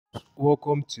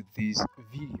Welcome to this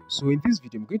video. So in this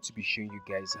video I'm going to be showing you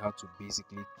guys how to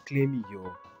basically claim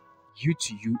your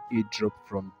U2U airdrop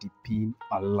from DePIN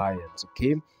Alliance.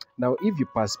 Okay, now if you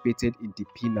participated in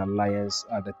DePIN Alliance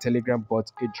the Telegram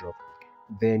bot airdrop,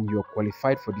 then you're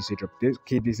qualified for this airdrop.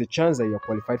 There's a chance that you're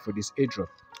qualified for this airdrop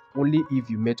only if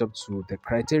you met up to the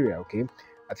criteria. Okay,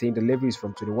 I think the level is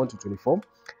from 21 to 24,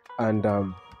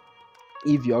 and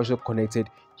if you also connected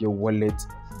your wallet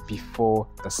before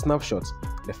the snapshot,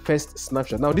 the first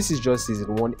snapshot. Now this is just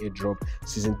season 1 airdrop.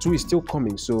 Season 2 is still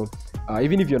coming, so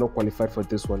even if you're not qualified for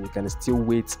this one, you can still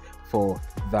wait for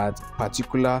that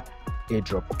particular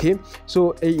airdrop. Okay,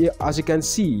 so as you can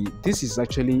see, this is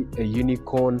actually a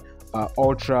unicorn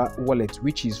ultra wallet,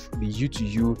 which is the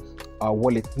U2U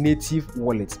wallet, native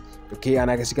wallet. Okay,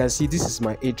 and as you can see, this is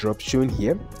my airdrop shown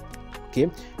here. Okay,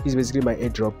 this is basically my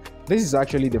airdrop. This is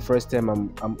actually the first time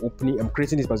I'm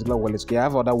creating this particular wallet. Okay, I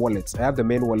have other wallets. I have the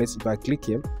main wallet. If I click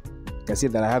here, you can see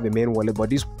that I have a main wallet, but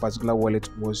this particular wallet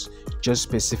was just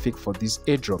specific for this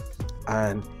airdrop,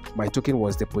 and my token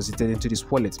was deposited into this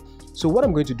wallet. So what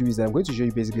I'm going to do is that I'm going to show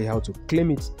you basically how to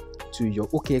claim it to your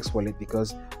OKX wallet,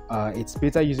 because it's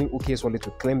better using OKX wallet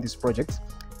to claim this project.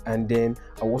 And then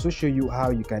I'll also show you how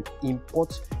you can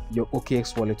import your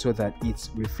OKX wallet so that it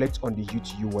reflects on the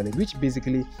U2U wallet, which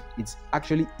basically it's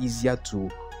actually easier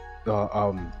to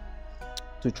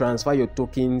transfer your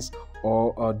tokens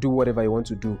or do whatever you want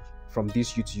to do from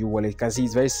this U2U wallet. You can see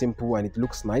it's very simple and it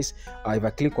looks nice. If I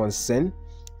click on send,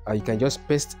 you can just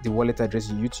paste the wallet address,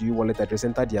 your U2U wallet address,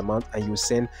 enter the amount, and you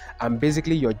send, and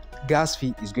basically your gas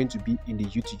fee is going to be in the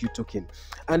U2U token.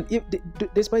 And if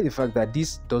despite the fact that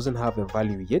this doesn't have a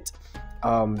value yet,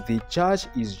 the charge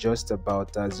is just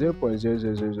about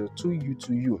 0.0002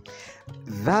 U2U.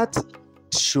 That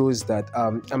shows that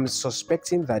I'm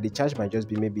suspecting that the charge might just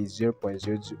be maybe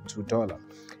 $0.02,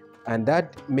 and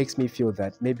that makes me feel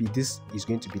that maybe this is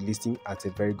going to be listing at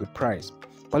a very good price.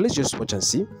 But let's just watch and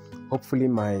see. Hopefully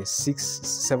my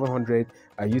 700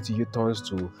 U2U turns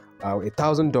to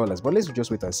 $1,000, but let's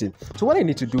just wait and see. So what I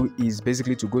need to do is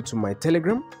basically to go to my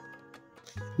Telegram.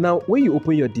 Now when you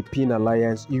open your DePIN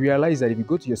Alliance, you realize that if you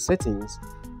go to your settings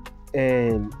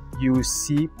and you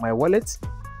see my wallet,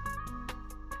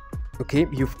 okay,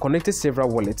 you've connected several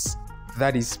wallets.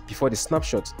 That is before the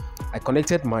snapshot. I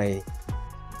connected my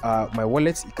my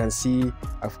wallet. You can see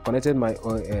I've connected my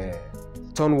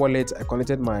Ton wallet. I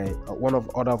connected my one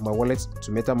of my wallets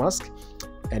to MetaMask,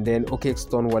 and then OKX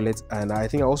Ton wallet, and I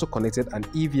think I also connected an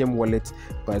EVM wallet,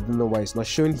 but I don't know why it's not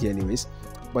shown here anyways,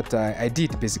 but I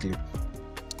did basically.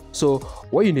 So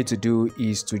what you need to do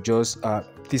is to just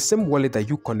the same wallet that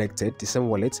you connected, the same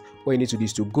wallet, what you need to do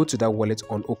is to go to that wallet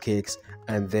on OKX,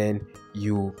 and then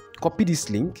you copy this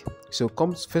link. So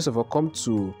first of all, come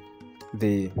to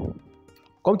the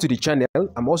channel.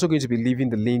 I'm also going to be leaving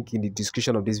the link in the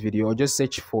description of this video, or just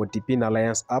search for DePIN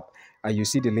Alliance app and you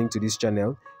see the link to this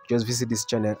channel. Just visit this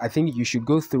channel. I think you should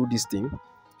go through this thing.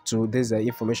 So there's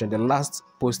information, the last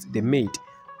post they made,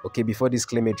 okay, before this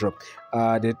claim airdrop.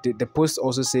 The post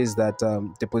also says that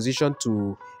the position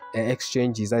to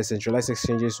exchanges, that centralized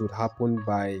exchanges, would happen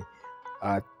by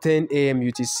 10 a.m.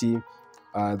 UTC.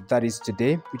 That is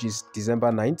today, which is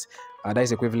December 9th. That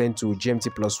is equivalent to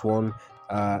GMT plus 1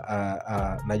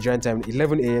 Nigerian time,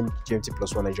 11 a.m. GMT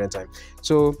plus 1 Nigerian time.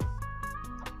 So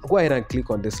go ahead and click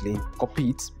on this link,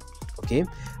 copy it, okay,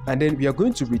 and then we are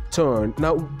going to return.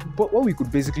 Now but what we could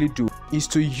basically do is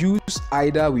to use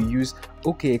either we use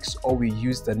OKX or we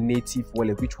use the native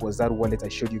wallet, which was that wallet I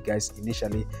showed you guys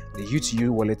initially, the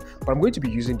U2U wallet, but I'm going to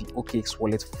be using the OKX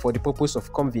wallet for the purpose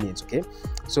of convenience. Okay,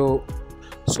 so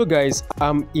guys,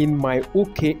 I'm in my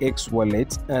OKX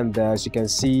wallet, and as you can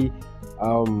see,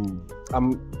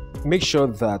 make sure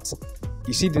that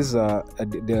you see this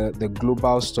the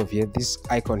global stuff here, this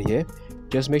icon here.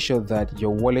 Just make sure that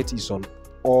your wallet is on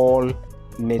all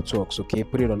networks. Okay,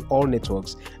 put it on all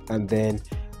networks, and then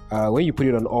when you put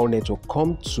it on all networks,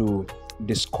 come to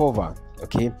discover.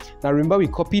 Okay, now remember we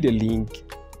copied the link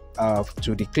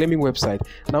to the claiming website.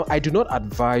 Now I do not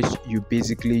advise you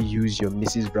basically use your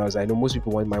Mrs. browser. I know most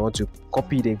people might want to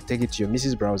copy it and take it to your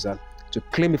Mrs. browser to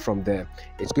claim it from there.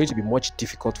 It's going to be much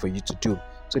difficult for you to do.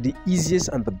 So the easiest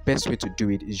and the best way to do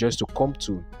it is just to come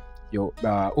to your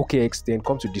OKX, then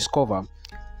come to discover,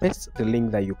 paste the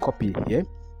link that you copy here.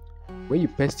 When you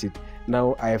paste it,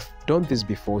 now I've done this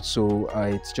before, so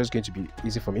it's just going to be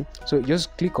easy for me. So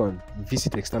just click on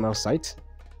visit external site.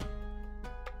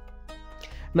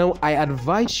 Now I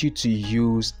advise you to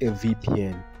use a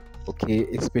VPN, okay,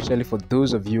 especially for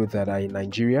those of you that are in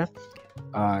Nigeria.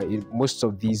 most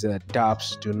of these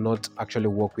dApps do not actually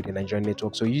work with the Nigerian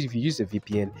network. So if you use a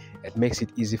VPN, it makes it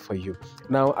easy for you.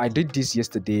 Now, I did this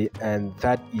yesterday, and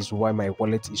that is why my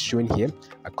wallet is showing here.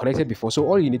 I connected before, so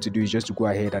all you need to do is just to go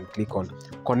ahead and click on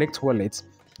connect wallet.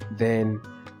 Then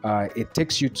it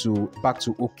takes you back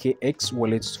to OKX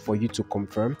wallet for you to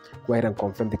confirm. Go ahead and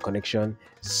confirm the connection,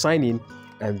 sign in,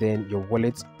 and then your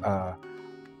wallet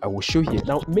I will show here.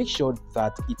 Now, make sure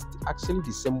that it's actually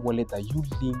the same wallet that you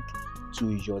link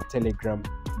to your Telegram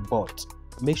bot.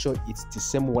 Make sure it's the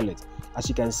same wallet. As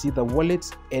you can see, the wallet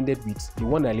ended with the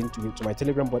one I linked to my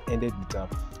Telegram bot ended with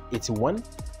 81,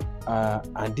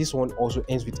 and this one also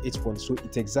ends with 81. So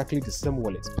it's exactly the same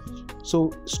wallet.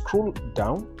 So scroll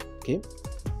down, okay?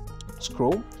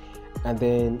 Scroll, and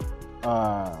then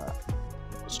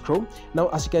scroll. Now,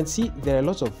 as you can see, there are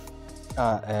lots of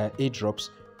airdrops.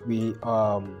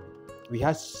 We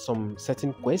had some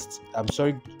certain quests. I'm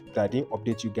sorry that I didn't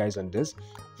update you guys on this.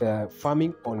 The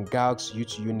farming on GAG's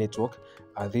U2U network.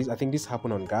 I think this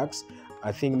happened on GAG's.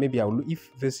 I think maybe if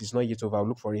this is not yet over, I'll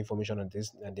look for information on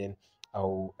this, and then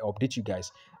I'll update you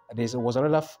guys. There was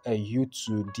another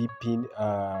U2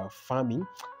 DePIN farming.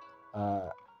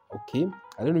 Okay,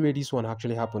 I don't know where this one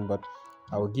actually happened, but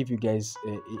I will give you guys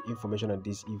information on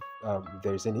this if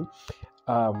there is any.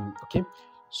 Okay,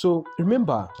 so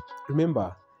remember,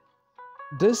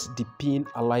 this DePIN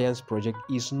Alliance project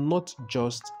is not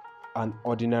just an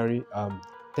ordinary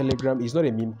Telegram. It's not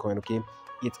a meme coin. Okay,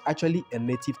 it's actually a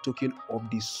native token of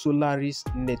the Solaris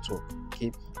network.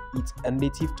 Okay, it's a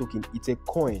native token. It's a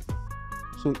coin,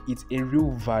 so it's a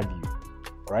real value,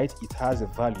 right? It has a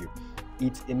value.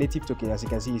 It's a native token. As you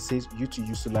can see, it says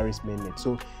U2U Solaris Mainnet.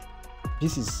 So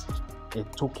this is a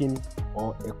token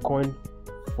or a coin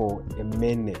for a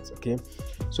mainnet. Okay,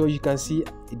 so you can see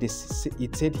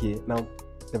it said here. Now,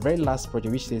 the very last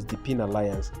project, which says DePIN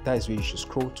Alliance, that is where you should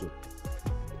scroll to.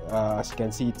 As you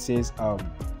can see, it says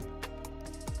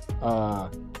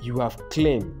you have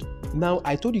claimed. Now,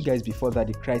 I told you guys before that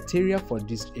the criteria for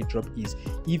this airdrop is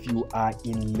if you are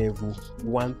in level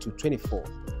 1 to 24.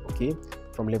 Okay,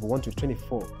 from level 1 to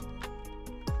 24,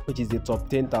 which is the top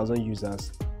 10,000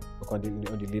 users on the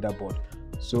leaderboard.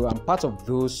 So I'm part of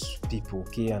those people,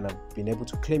 okay, and I've been able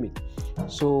to claim it.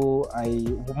 So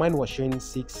mine was showing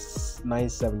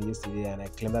 697 yesterday, and I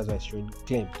claimed. That's why it's showing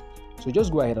claimed. So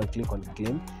just go ahead and click on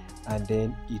claim, and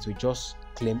then it will just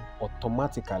claim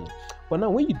automatically. But now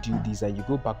when you do this and you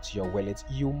go back to your wallet,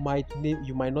 you might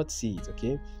not see it.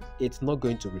 Okay, it's not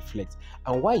going to reflect.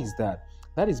 And why is that?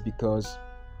 That is because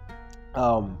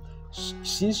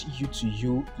since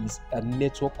U2U is a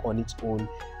network on its own,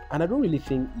 and I don't really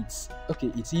think it's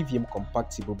EVM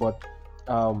compatible, but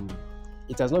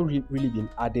it has not really been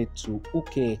added to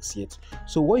OKX yet.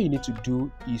 So what you need to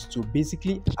do is to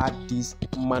basically add this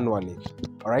manually.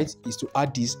 All right,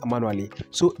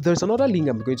 So there's another link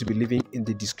I'm going to be leaving in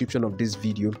the description of this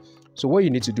video. So what you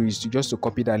need to do is to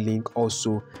copy that link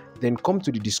also, then come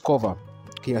to the discover.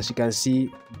 Okay, as you can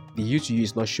see, the U2U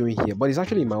is not showing here, but it's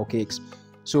actually in my OKX.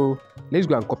 So let's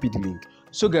go and copy the link.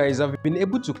 So guys, I've been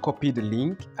able to copy the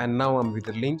link, and now I'm with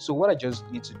the link. So what I just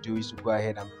need to do is to go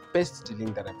ahead and paste the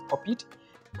link that I've copied.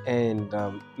 And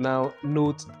now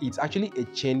note, it's actually a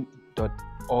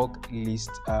chain.org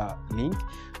list link,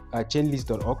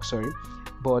 chainlist.org, sorry,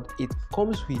 but it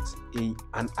comes with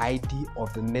an ID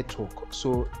of the network,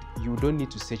 so you don't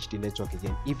need to search the network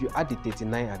again. If you add the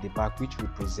 39 at the back, which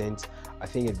represents, I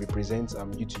think it represents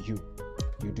U2U,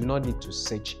 you do not need to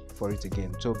search for it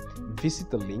again. So visit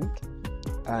the link,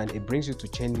 and it brings you to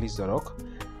chainlist.org,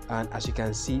 and as you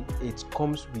can see, it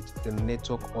comes with the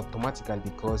network automatically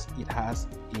because it has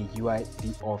a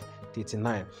UID of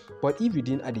 39. But if you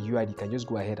didn't add the UID, you can just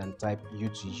go ahead and type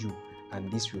U2U, and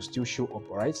this will still show up.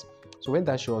 All right, so when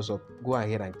that shows up, go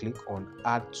ahead and click on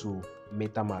add to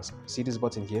MetaMask. See this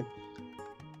button here?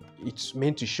 It's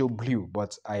meant to show blue,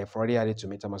 but I have already added to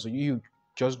MetaMask, so you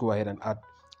just go ahead and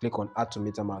click on add to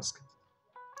MetaMask.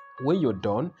 When you're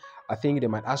done, I think they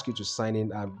might ask you to sign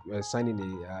in,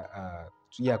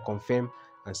 confirm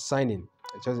and sign in.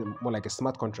 It's just more like a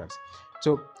smart contract.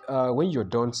 So when you're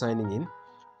done signing in,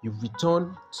 you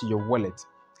return to your wallet,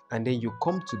 and then you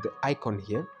come to the icon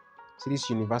here. See this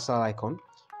universal icon?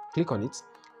 Click on it,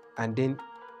 and then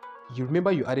you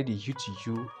remember you added the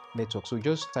U2U network. So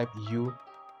just type U2U,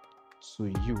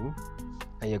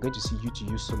 and you're going to see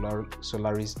U2U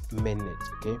Solaris Mainnet.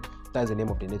 Okay, that's the name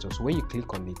of the network. So when you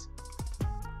click on it,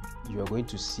 you are going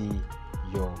to see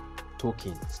your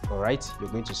tokens. All right, you're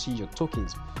going to see your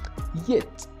tokens.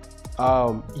 Yet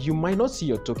you might not see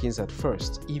your tokens at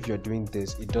first. If you're doing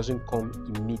this, it doesn't come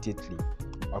immediately,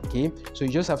 Okay, so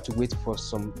you just have to wait for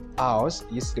some hours.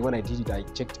 Yesterday when I did it, I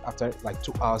checked after like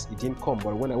 2 hours, it didn't come,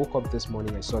 but when I woke up this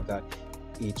morning, I saw that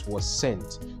it was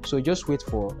sent. So just wait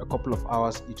for a couple of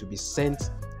hours, it will be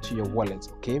sent to your wallet.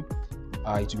 Okay,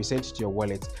 it will be sent to your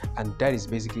wallet, and that is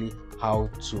basically how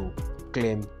to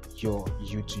claim your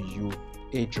U2U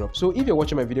airdrop. So if you're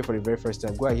watching my video for the very first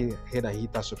time, go ahead and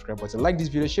hit that subscribe button, like this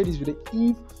video, share this video.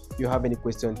 If you have any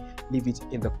question, leave it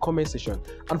in the comment section.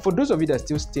 And for those of you that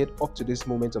still stayed up to this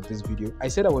moment of this video, I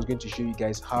said I was going to show you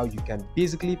guys how you can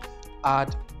basically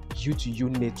add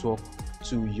U2U network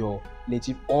to your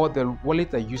native, or the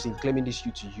wallet that you're using claiming this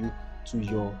U2U, to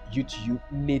your U2U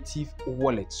native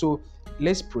wallet. So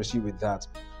let's proceed with that.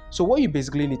 So what you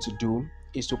basically need to do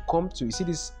is to come to, you see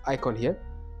this icon here,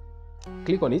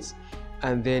 click on it,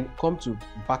 and then come to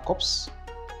backups.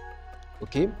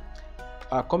 Okay,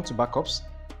 come to backups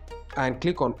and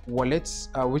click on wallets,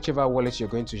 whichever wallet you're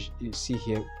going to see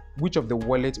here, whichever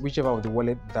of the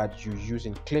wallet that you use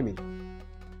in claiming.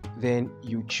 Then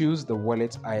you choose the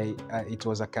wallet it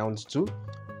was account 2.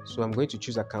 So I'm going to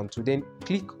choose account 2. Then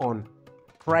click on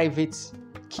private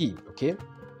key. Okay,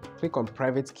 click on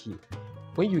private key.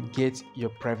 When you get your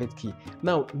private key,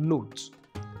 now note,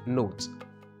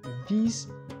 this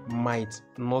might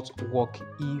not work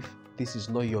if this is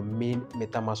not your main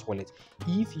MetaMask wallet.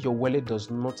 If your wallet does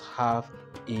not have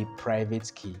a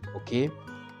private key, okay,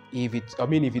 if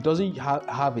it doesn't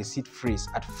have a seed phrase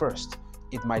at first,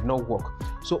 it might not work.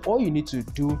 So all you need to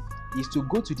do is to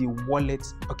go to the wallet.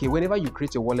 Okay, whenever you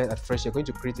create a wallet, at first you're going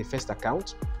to create a first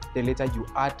account, then later you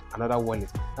add another wallet.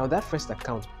 Now that first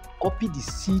account, copy the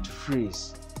seed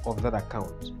phrase of that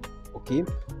account. Okay,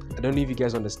 I don't know if you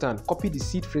guys understand. Copy the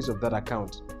seed phrase of that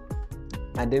account,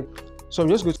 and then so I'm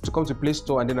just going to come to Play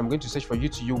Store, and then I'm going to search for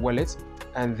U2U wallet,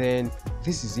 and then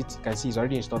this is it. You can see it's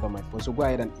already installed on my phone. So go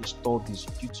ahead and install this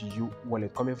U2U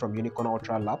wallet coming from Unicorn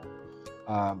Ultra Lab,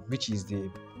 which is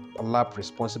the lab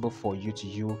responsible for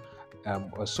U2U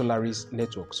Solaris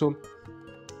network. So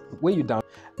when you down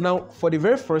now, for the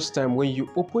very first time, when you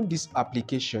open this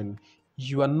application,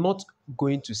 you are not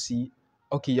going to see,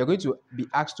 okay, you're going to be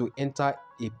asked to enter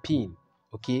a PIN.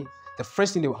 Okay, the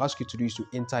first thing they will ask you to do is to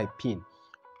enter a PIN.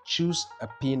 Choose a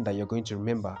PIN that you're going to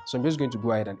remember. So I'm just going to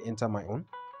go ahead and enter my own.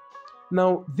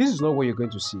 Now this is not what you're going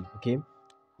to see. Okay,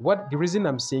 the reason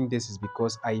I'm saying this is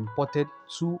because I imported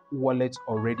 2 wallets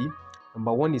already.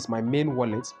 Number 1 is my main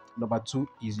wallet, number 2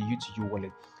 is the U2U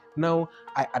wallet. Now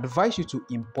I advise you to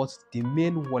import the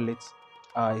main wallet.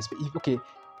 Okay,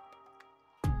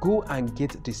 go and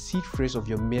get the seed phrase of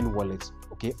your main wallet,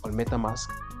 okay, on MetaMask,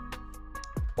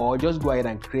 or just go ahead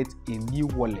and create a new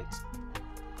wallet.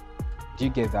 Do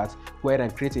you get that? Go ahead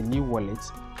and create a new wallet,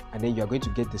 and then you're going to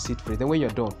get the seed phrase. Then when you're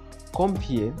done, come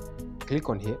here, click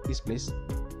on here, this place,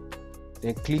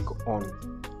 then click on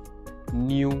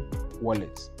new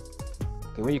wallet.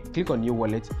 Okay, when you click on new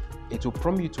wallet, it will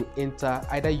prompt you to enter,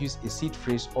 either use a seed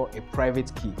phrase or a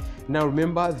private key. Now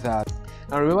remember that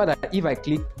if I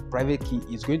click private key,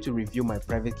 it's going to review my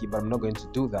private key, but I'm not going to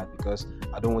do that because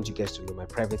I don't want you guys to know my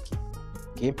private key.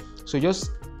 Okay, so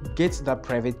just get that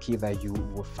private key that you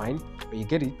will find. When you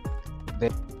get it,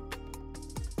 then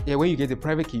when you get the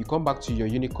private key, you come back to your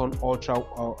Unicorn Ultra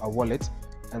wallet,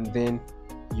 and then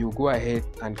you go ahead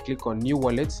and click on new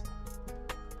wallet,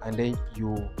 and then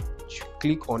you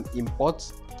click on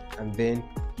import, and then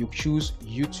you choose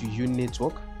U2U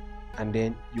network, and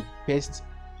then you paste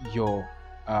your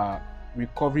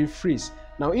recovery phrase.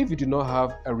 Now if you do not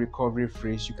have a recovery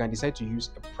phrase, you can decide to use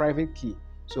a private key.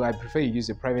 So I prefer you use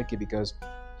a private key because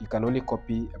you can only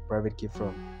copy a private key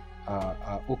from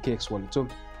OKX wallet. So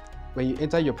when you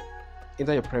enter your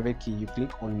private key, you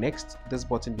click on next, this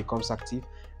button becomes active,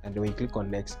 and then when you click on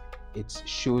next, it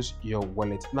shows your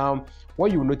wallet. Now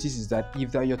what you will notice is that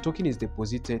if your token is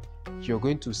deposited, you're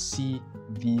going to see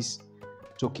this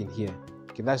token here.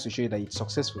 Okay, that's to show you that it's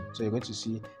successful. So you're going to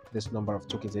see this number of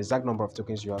tokens, the exact number of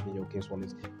tokens you have in your OKX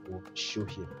wallet will show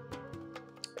here.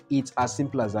 It's as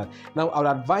simple as that. Now I would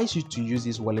advise you to use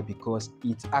this wallet because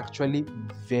it's actually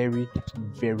very,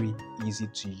 very easy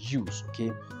to use.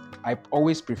 Okay, I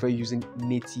always prefer using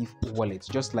native wallets,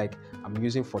 just like I'm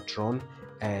using for Tron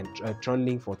and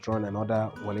TronLink for Tron and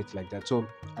other wallets like that. So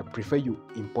I prefer you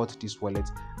import this wallet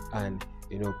and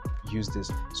use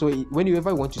this. So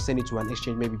whenever you want to send it to an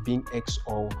exchange, maybe Being X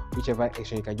or whichever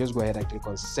exchange, you can just go ahead and click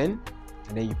on send,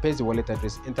 and then you paste the wallet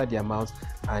address, enter the amount,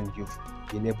 and you've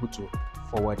been able to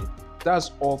forward it.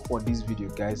 That's all for this video,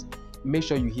 guys. Make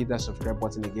sure you hit that subscribe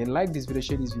button again, like this video,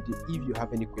 share this video. If you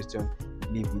have any question,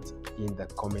 leave it in the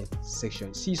comment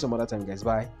section. See you some other time, guys.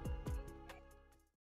 Bye.